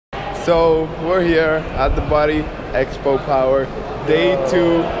So we're here at the Body Expo Power, day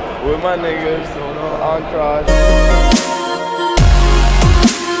 2 with my niggas on Cross.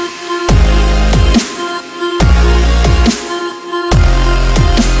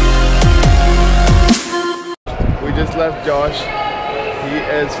 We just left Josh. He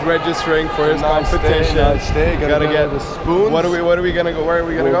is registering for his competition. Gotta get the spoons. What are we gonna go? Where are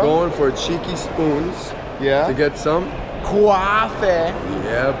we gonna go? We're going for cheeky spoons. Yeah. To get some coffee.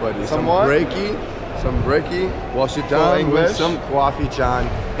 Yeah, buddy. Some what? Some breaky. Wash it down with some coffee, John.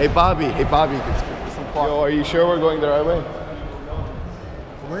 Hey Bobby. Some coffee. Yo, are you sure we're going the right way?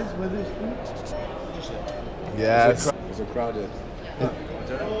 Where's this food? Yes. Is it crowded?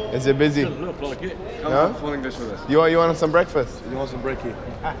 Is it busy? Look like it. Come No? on, full English with us. You want some breakfast? You want some breaky?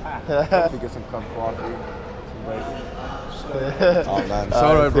 Get some coffee. Some breaky. Oh man,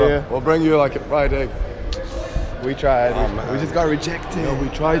 sorry bro. We'll bring you like a fried egg. We tried. Oh, we just got rejected. No, we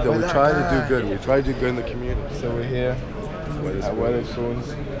tried though. We tried to do good. We tried to do good in the community. So we're here at Wetherspoons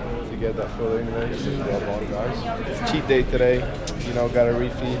to get that full English. It's cheat day today. You know, got a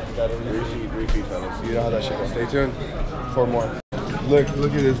refeed. Refeed, fellas. You know how that shit goes. Stay tuned. 4 more. Look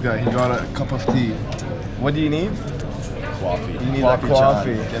at this guy. He got a cup of tea. What do you need? Coffee. You need that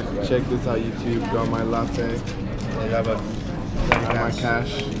coffee. Check this out, YouTube. Got my latte. I have my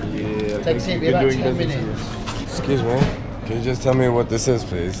cash. Yeah. Takes me about 10 minutes. Excuse me. Can you just tell me what this is,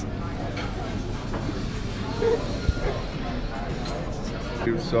 please?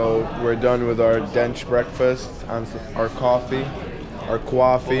 So we're done with our dench breakfast and our coffee. Our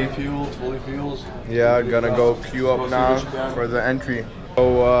coffee. Fully fueled. Yeah, gonna go queue up now for the entry.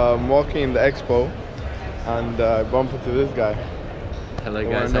 So I'm walking in the expo and I bump into this guy. Hello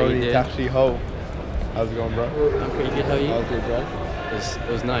guys, how you doing? Taxi Ho. How's it going, bro? I'm pretty good, how are you? How's it, bro?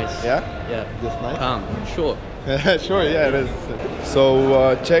 It was nice. Yeah? Yeah. Just nice? Calm, short. Sure, yeah, it is.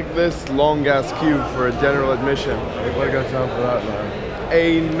 So check this long ass queue for general admission. Anybody got time for that, man?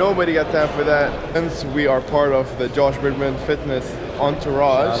 Ain't nobody got time for that. Since we are part of the Josh Bridgman Fitness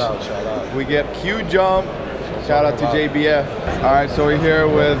entourage, Shout out. we get Q Jump. Shout out to JBF. Alright, so we're here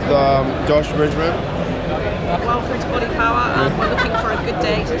with Josh Bridgman. Welcome to Bodypower, and we're looking for a good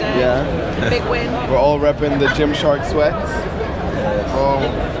day today. Yeah. Big win. We're all repping the Gymshark sweats. Boom,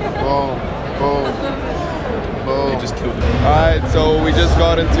 boom, boom, boom. Just killed it. Alright, so we just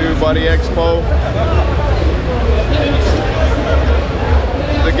got into Body Expo.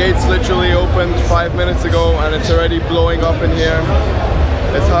 The gates literally opened 5 minutes ago and it's already blowing up in here.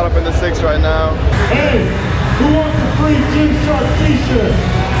 It's hot up in the 6 right now. Hey, who wants a free Gymshark t-shirt?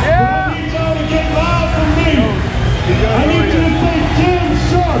 Yeah! I need y'all to get loud for me. I need you to say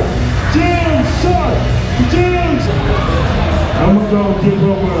Gymshark, Gymshark, Gymshark. I'm gonna go get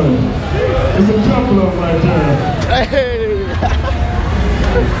one. There's a couple of them right there. Hey!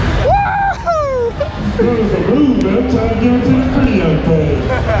 There's a move, man. I'm trying to give it to the pretty young page.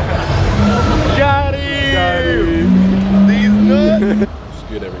 Got him! These nuts! It's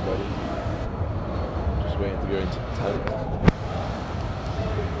good, everybody. Just waiting to go into the tank.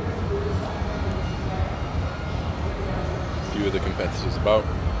 A few of the competitors about.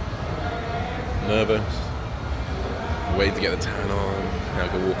 Nervous. Waiting to get the tan on. Now I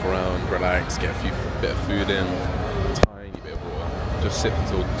can walk around, relax, get a bit of food in, tiny bit of water. Just sit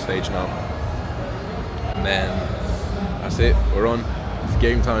until the stage now. And then that's it, we're on. It's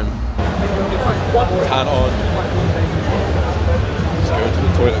game time. Tan on. Just go to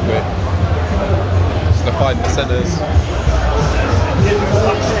the toilet quick. Just to find the centers.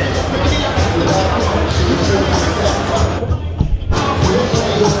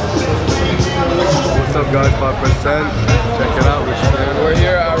 What's up guys, 5%. Check it out, Rich Piana. We're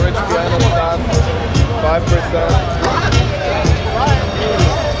here at Rich Piana stand. 5%.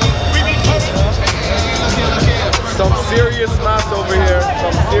 Some serious mass over here.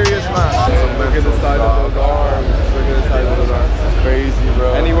 Some serious mass. Look at the side of those arms. Look at the side of those arms. It's crazy,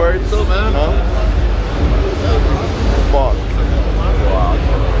 bro. Any words? What's up, man? No? Fuck.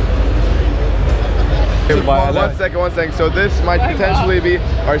 Wow. One second. So this might potentially be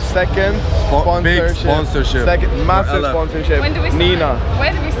our second Big sponsorship. Second massive sponsorship. When do we sign? Nina.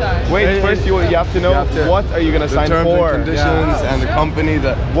 Where do we sign? Wait, first you have to know what are you gonna sign terms for? and conditions and the company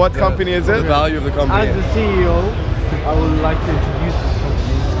that. What company is The it? value of the company. As the CEO, I would like to introduce this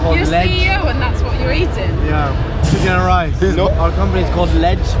company. It's called You're Ledge. CEO and that's what you're eating? Yeah, chicken and rice. No. Our company is called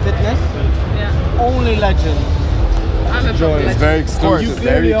Ledge Fitness. Yeah. Only legends It's very exclusive. You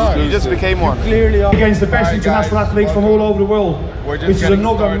clearly are. You just became one. You clearly are. Against the best international athletes from all over the world, which is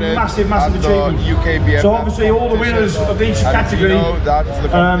another massive achievement. UKBF. So obviously all the winners of each category, that's the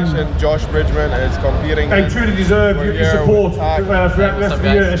competition. Josh Bridgman is competing. they truly deserve your support for the rest of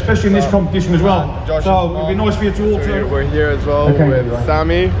the year, especially in this competition as well. So it'd be nice for you to all to. We're here as well with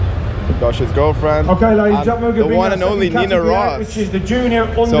Sammy, Josh's girlfriend. Okay, ladies and gentlemen, the one and only Nina Ross, which is the junior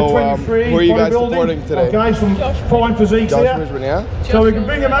under 23 who are you guys bodybuilding. supporting today? Okay, some fine physiques Josh here. Bridgman, yeah? So we can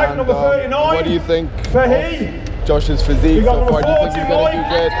bring him out, And, number 39. what do you think for of Josh's physique We got so far? number Do you think he's going to do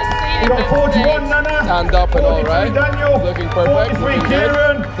good? We got 41 Nana, Stand up and all, 43 right? Daniel, Looking perfect. 43 Looking good.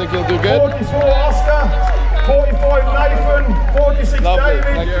 Kieran, Think he'll do good? 44 Oscar, 45 Nathan, 46 Lovely.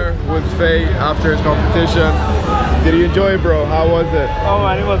 David. Here with Faye after his competition. Did you enjoy it, bro? How was it? Oh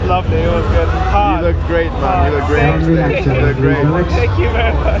man, it was lovely. It was good. You look great, man. You look great on stage. You look great. Thank you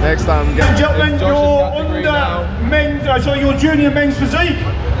very much. Next time, Ladies and gentlemen, Josh is your category now. under men's, your junior men's physique.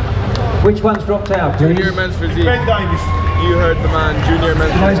 Which one's dropped out, please? Junior men's physique. Ben Davis. You heard the man. Junior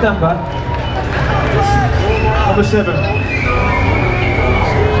men's No, his physique. number. Number 7.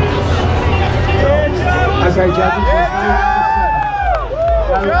 Okay, judges.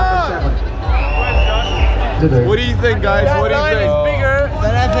 No number 7. What do you think, guys? What do you think? Bigger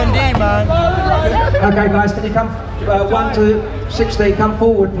than FND, man. Okay, guys, can you come 1 to 60? Come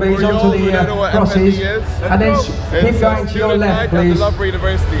forward, please, onto the crosses, and then keep going to your left, please.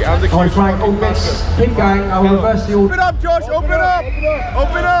 University and the I'll try all this. Keep going. I'll reverse the order. Open up, Josh. Open up.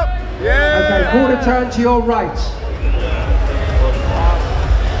 Open up. Yeah. Okay, quarter turn to your right.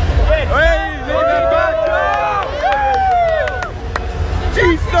 Hey, look at that back.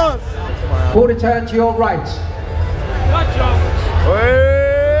 Jesus. Quarter turn to your right. Hey.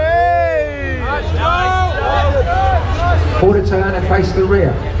 Quarter turn and face the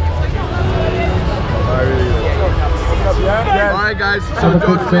rear. Alright guys, so Have a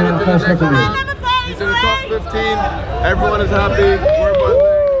good Josh made it to the first next look at round. He's in the top 15. Everyone is happy. We're buzzing.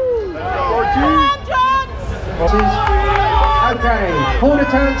 Let's go. Okay, quarter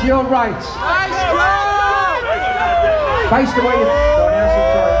turn to your right. Face the way you go.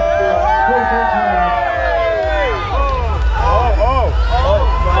 Quarter turn.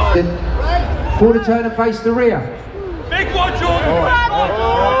 Then quarter turn and face the rear. Big one,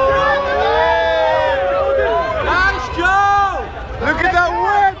 Jordan. Look at that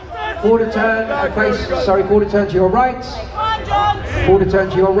whip. Quarter turn and face, quarter turn to your right. Quarter turn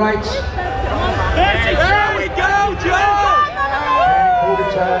to your right. There we go, Joe.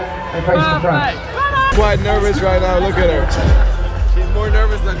 Quarter turn and face the front. Quite nervous right now. Look at her. She's more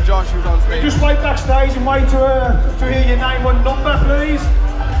nervous than Josh who's on stage. Just wait backstage and wait to hear your name and number, please.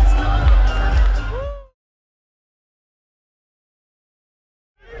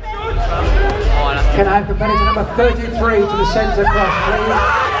 Can I have competitor number 33 to the centre cross, please?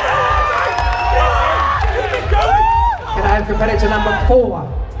 Can I have competitor number 4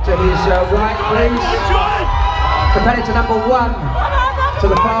 to his right, please? Competitor number 1 to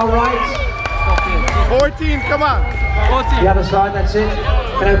the far right. 14, come on. 14. The other side, that's it.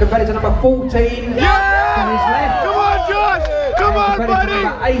 Can I have competitor number 14 to his left? Come on, Josh. Come on, Competitor buddy.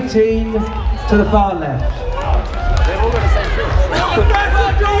 number 18 to the far left.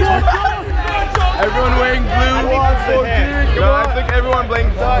 Everyone wearing blue. No, I think everyone wearing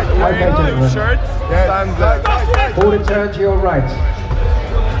blue shirts. Stands up. Quarter turn to your right.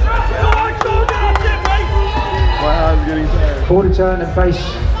 My hand's getting tired. Quarter turn and face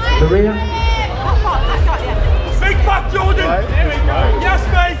the rear. Big back, Jordan. Here we go. Yes,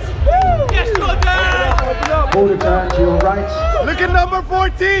 mate. Yes, Jordan. Quarter turn to your right. Look at number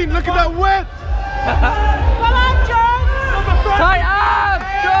 14. Look at that whip. Come on, John! Tight arms,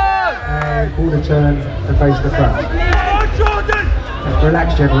 John! And quarter turn and face the front. Come on, Jordan. And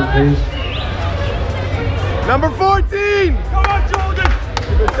relax, gentlemen, please. Number 14. Come on, Jordan.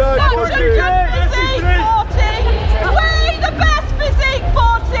 Such a good physique, 14! We the best physique,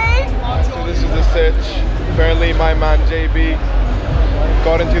 14! So this is the sitch. Apparently my man JB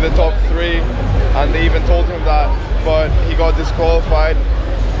got into the top 3 and they even told him that, but he got disqualified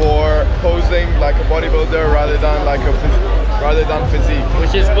for posing like a bodybuilder rather than physique.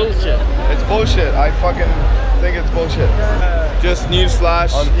 Which is bullshit. It's bullshit. I fucking think it's bullshit. Just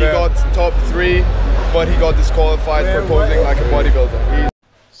newsflash, he got top 3, but he got disqualified for posing like a bodybuilder.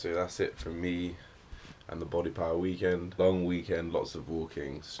 So that's it from me and the Bodypower weekend. Long weekend, lots of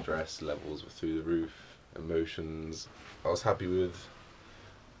walking, stress levels were through the roof, emotions. I was happy with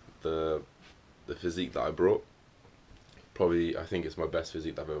the physique that I brought. Probably, I think it's my best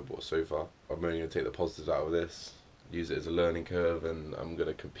physique that I've ever brought so far. I'm only going to take the positives out of this, use it as a learning curve, and I'm going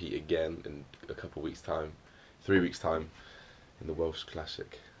to compete again in a couple of weeks' time 3 weeks' time in the Welsh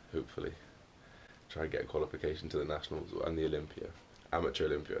Classic, hopefully. Try and get a qualification to the Nationals and the Olympia. Amateur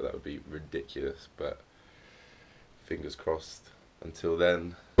Olympia, that would be ridiculous, but fingers crossed. Until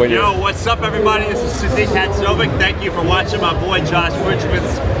then. Yo, what's up everybody? This is Sadik Hadzovic. Thank you for watching my boy Josh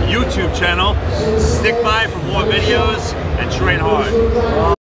Richmond's YouTube channel. Stick by for more videos and train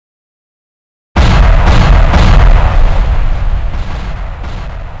hard.